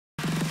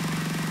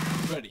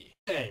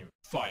Aim,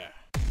 fire.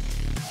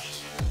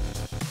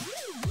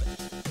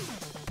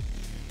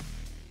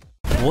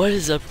 What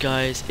is up,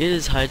 guys? It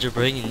is Hydra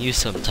bringing you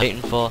some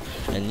Titanfall,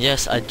 and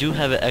yes, I do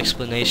have an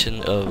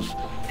explanation of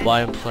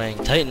why I'm playing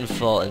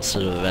Titanfall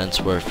instead of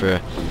Advanced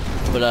Warfare.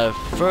 But I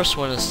first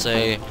want to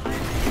say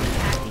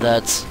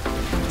that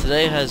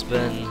today has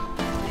been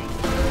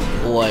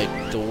like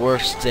the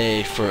worst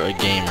day for a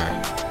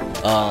gamer.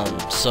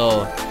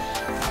 So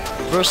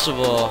first of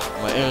all,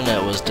 my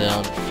internet was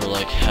down for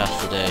like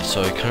half the day,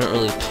 so I couldn't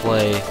really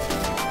play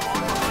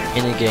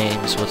any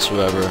games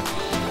whatsoever.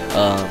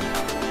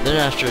 Then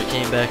after it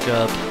came back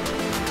up,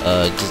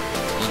 I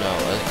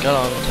got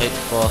on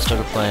Titanfall,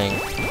 started playing,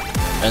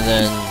 and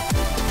then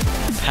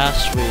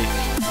past week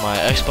my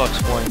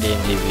Xbox One game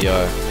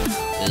DVR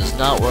is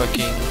not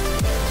working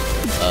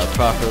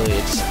properly.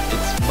 It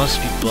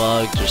must be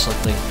bugged or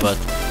something, but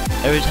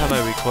every time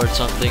I record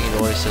something it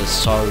always says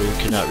sorry, we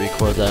could not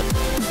record that.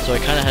 So I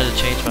kind of had to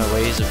change my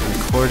ways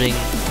of recording,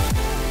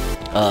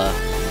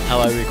 how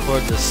I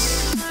record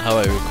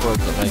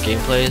my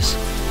gameplays.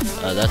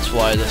 That's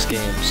why this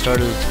game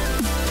started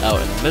out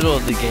in the middle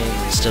of the game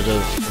instead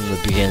of from the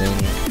beginning,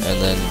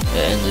 and then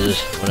it ended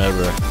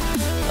whenever.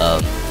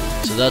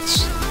 So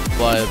that's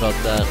why about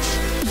that.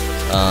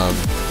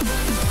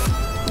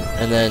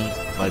 And then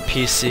my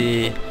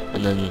PC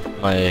and then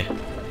my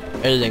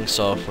editing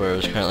software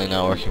is currently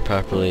not working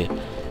properly.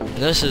 And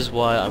this is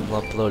why I'm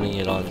uploading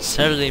it on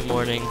Saturday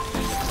morning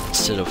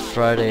instead of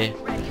Friday.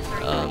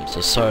 So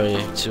sorry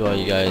to all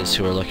you guys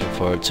who are looking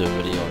forward to a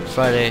video on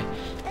Friday.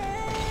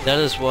 That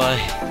is why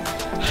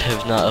I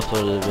have not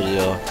uploaded a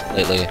video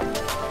lately.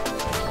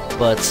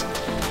 But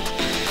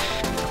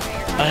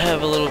I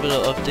have a little bit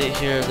of update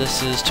here.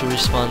 This is to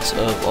response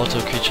of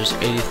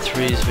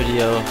AutoCreatures83's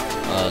video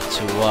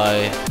to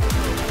why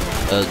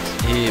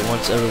he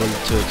wants everyone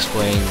to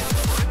explain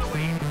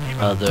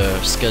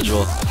their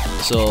schedule.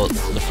 So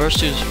the first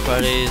two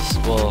Fridays,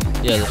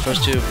 the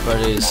first two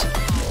Fridays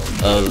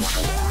of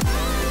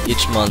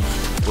each month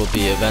will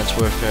be Advanced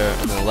Warfare,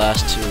 and the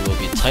last two will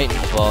be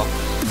Titanfall.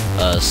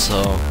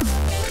 So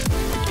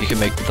you can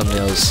make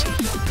thumbnails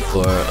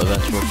for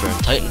Advanced Warfare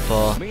and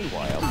Titanfall.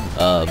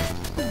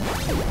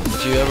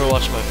 If you ever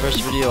watched my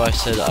first video, I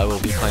said I will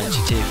be playing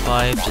GTA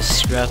 5. Just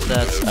scrap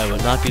that. I will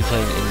not be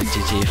playing any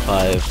GTA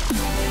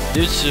 5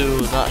 due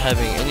to not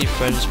having any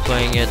friends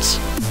playing it.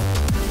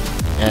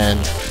 And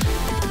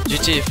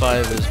GTA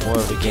 5 is more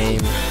of a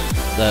game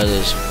that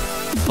is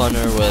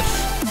funner with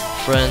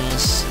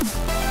friends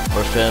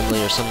or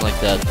family or something like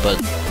that,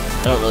 but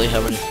I don't really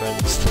have any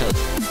friends that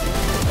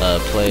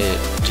play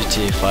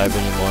GTA 5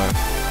 anymore.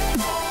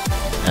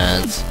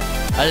 And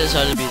I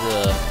decided to be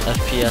the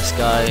FPS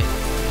guy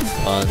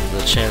on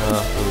the channel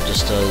who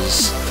just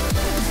does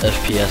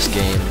FPS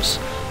games.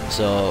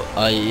 So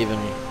I even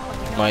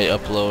might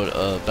upload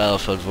a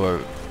Battlefield 4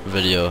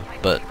 video,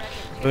 but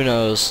who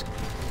knows.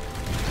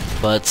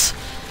 But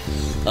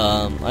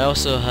I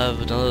also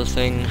have another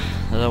thing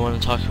that I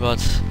want to talk about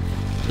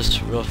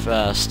just real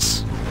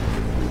fast.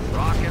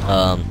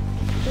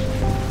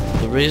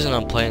 The reason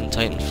I'm playing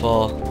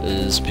Titanfall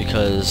is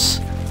because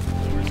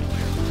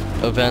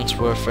Advanced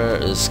Warfare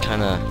is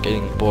kind of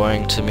getting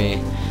boring to me,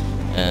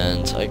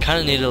 and I kind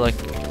of needed like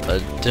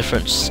a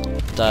different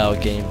style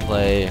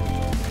gameplay.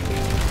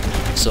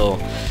 So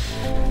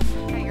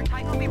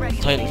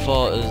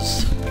Titanfall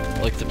is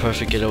like the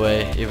perfect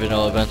getaway, even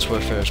though Advanced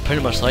Warfare is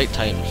pretty much like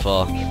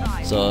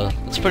Titanfall. So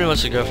it's pretty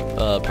much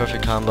a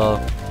perfect combo.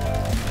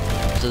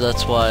 So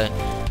that's why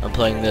I'm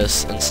playing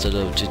this instead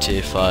of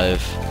GTA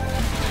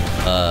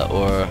 5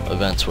 or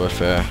Advanced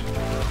Warfare,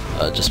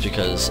 just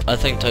because I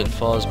think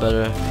Titanfall is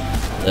better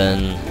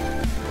than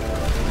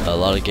a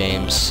lot of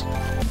games.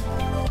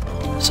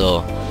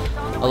 So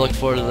I look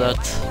forward to that.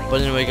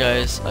 But anyway,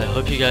 guys, I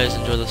hope you guys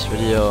enjoy this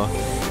video,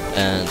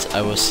 and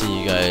I will see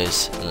you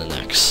guys in the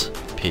next.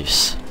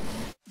 Peace.